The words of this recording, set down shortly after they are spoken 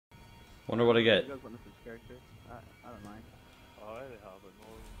Wonder what I get. I don't mind. Oh, they have it.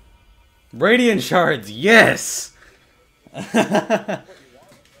 No. Radiant shards, yes!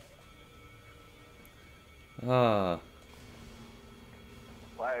 Ah.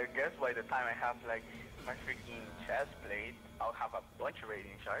 Well, I guess by the time I have like my freaking chest plate, I'll have a bunch of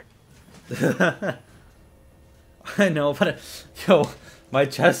radiant shards. I know, but yo, my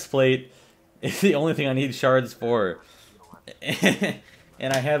chest plate is the only thing I need shards for.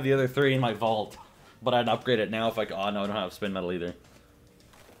 And I have the other 3 in my vault. But I'd upgrade it now if I could. Oh no, I don't have spin metal either.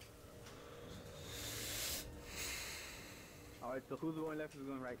 Alright, so who's going left, who's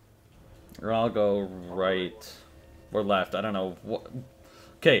going right? Or I'll go right. Or left, I don't know.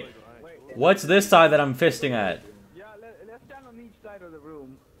 Okay, what's this side that I'm fisting at? Yeah, let's stand on each side of the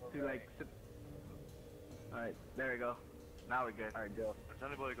room to like sit. Alright, there we go. Now we're good. Alright, go. Has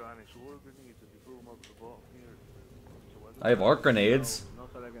anybody got any sword grenades if you throw them up at the bottom here? I have arc grenades. No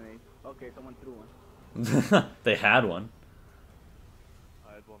solar grenades. Okay, someone threw one. They had one.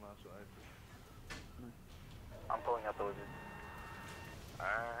 I had one, that's what I had. I'm pulling out the wizard.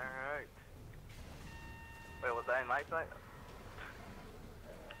 Alright. Wait, was that in my side?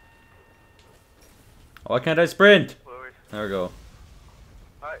 Why can't I sprint? Where There we go.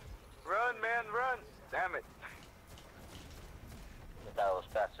 Alright. Run, man, run! Damn it. That was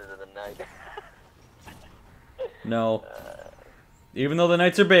faster than the knight. No. Even though the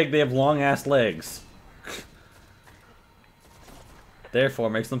knights are big, they have long ass legs. Therefore,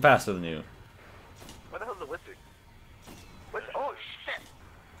 makes them faster than you. What the hell's the wizard? What? Oh shit!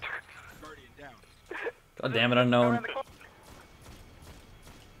 Guardian down. God damn it, unknown.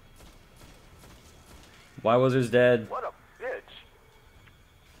 Why wizard's dead? What a bitch!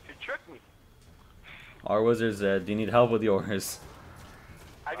 You tricked me. Our wizard's dead. Do you need help with yours?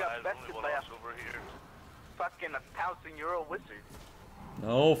 I got there's bested only by one a else over here. fucking 1,000-year-old wizard.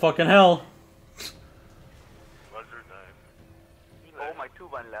 No fucking hell. Roger time. Oh, my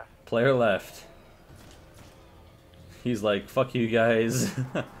 2-1 left. Player left. He's like, fuck you guys. I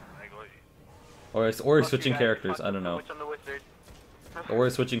got you. or he's Fuck you switching guys, characters, fuck I don't know. Which on the wizard? Or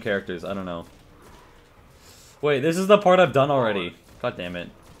he's switching characters, I don't know. Wait, this is the part I've done already. God damn it.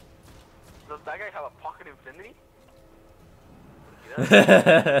 Does that guy have a pocket infinity? God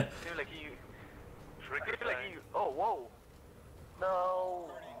Seems like he... Trigger Seems like he... Oh, whoa. No.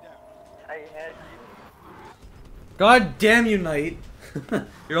 I had you. damn you, knight.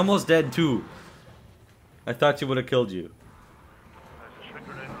 You're almost dead too. I thought you would have killed you. There's a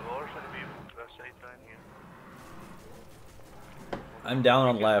trigger down the lower side of you. Left side down here. I'm down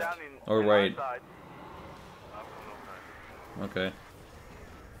on He's left. down Or in our right. side. Okay.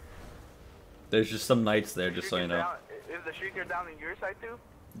 There's just some knights there, just so you know. Down, is the shrieker down in your side too?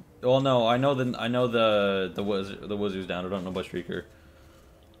 Well, no, I know the wizard's down. I don't know about Shrieker.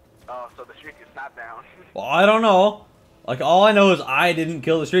 Oh, so the shrieker's not down. Well, I don't know. Like all I know is I didn't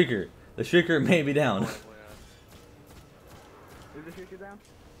kill the Shrieker. The Shrieker may be down. Is the shrieker down?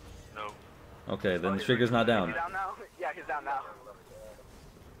 No. Okay, then the Shrieker's not down. He's down now? Yeah, he's down now.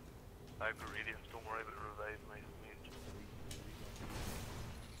 I have the radiance, don't worry about the revive me.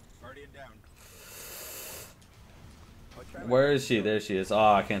 Guardian down. Where is she? There she is. Oh,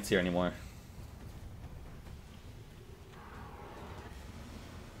 I can't see her anymore.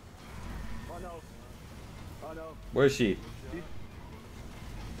 Oh no. Oh no. Where is she?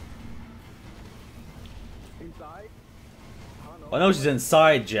 Inside? I know she's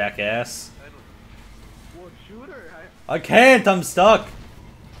inside, jackass. Well, shoot her. I can't. I'm stuck.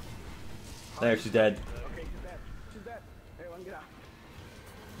 There, she's dead. Okay, she's dead. She's dead. Hey, one get out.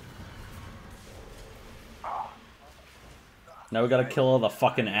 Now we gotta kill all the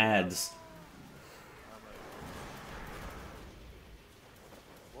fucking ads.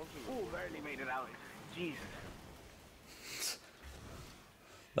 Ooh, barely made it out. Jesus.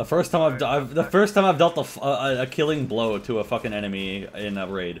 The first time I've dealt a killing blow to a fucking enemy in a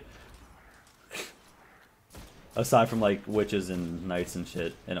raid. Aside from like witches and knights and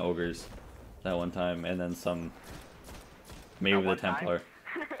shit and ogres, that one time, and then some. Maybe the Templar,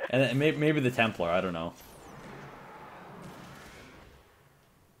 and then maybe the Templar. I don't know.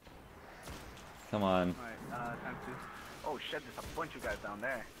 Come on. Alright, time to... Oh shit, there's a bunch of guys down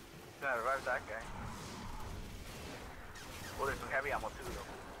there. Gotta revive that guy. Oh, there's some heavy ammo too,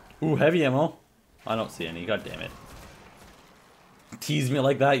 though. Ooh, heavy ammo. I don't see any. God damn it. Tease me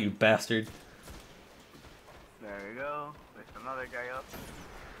like that, you bastard. There we go. There's another guy up.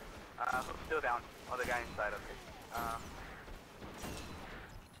 Still down. Other guy inside of it.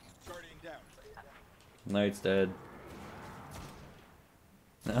 Guardian down. Knight's dead.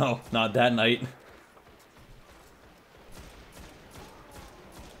 No, not that knight.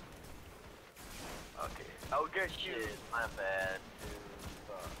 at you. Shit, my bad.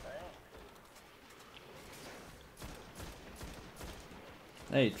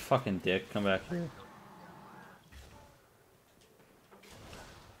 Hey, fucking dick, come back here.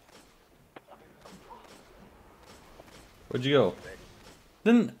 Where'd you go?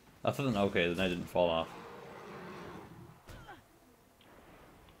 Then I thought, okay, then I didn't fall off.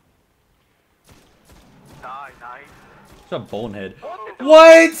 Nice. It's a bonehead.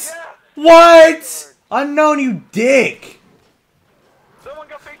 What? What? Unknown, you dick! Someone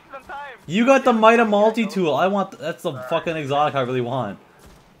got fixed on time. You got the Mida multi-tool. I want. That's the fucking exotic I really want.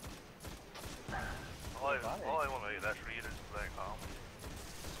 All I want to do that's read is black home.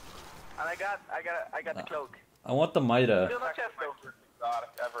 And I got the cloak. I want the Mida. Still no chest though. Exotic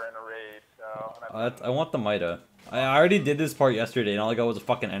ever in a raid, so. I want the Mida. I already did this part yesterday, and all I got was a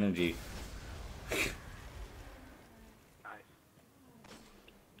fucking energy.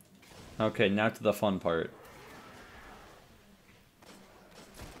 Okay, now to the fun part.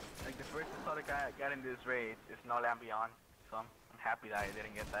 Like the first exotic I got in this raid is no Lambion, so I'm happy that I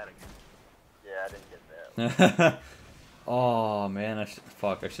didn't get that again. Yeah, I didn't get that. Oh man, I should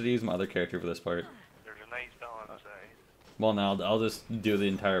have used my other character for this part. There's a nice balance, eh? Well, now I'll just do the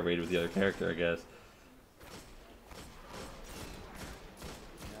entire raid with the other character, I guess.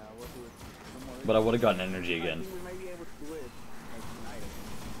 Yeah, we'll do it. No more. But I would have gotten energy I again. think we might be able to do it like tonight.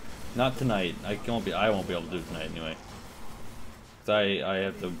 Not tonight. I won't be able to do it tonight anyway. 'Cause I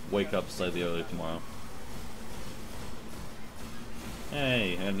have to wake up slightly early tomorrow.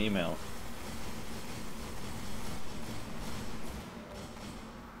 Hey, I got an email.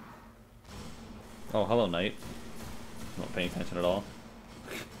 Oh, hello, Knight. Not paying attention at all.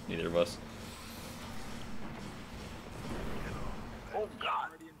 Neither of us. Oh god!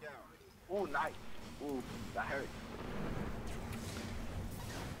 Ooh, nice. Ooh, that hurt.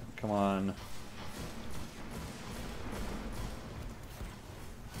 Come on.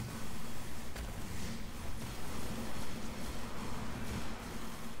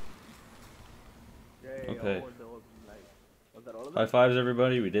 Yay, Okay. all the, like, was that all of High them? fives,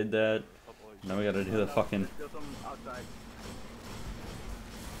 everybody. We did that. Now we gotta do the fucking. There's still some outside.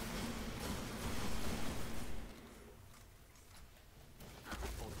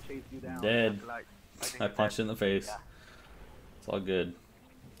 Chase you down. Dead. Like, I punched it in the face. Yeah. It's all good.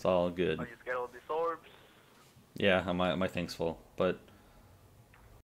 It's all good. I just get all these orbs. Yeah, my thing's full, but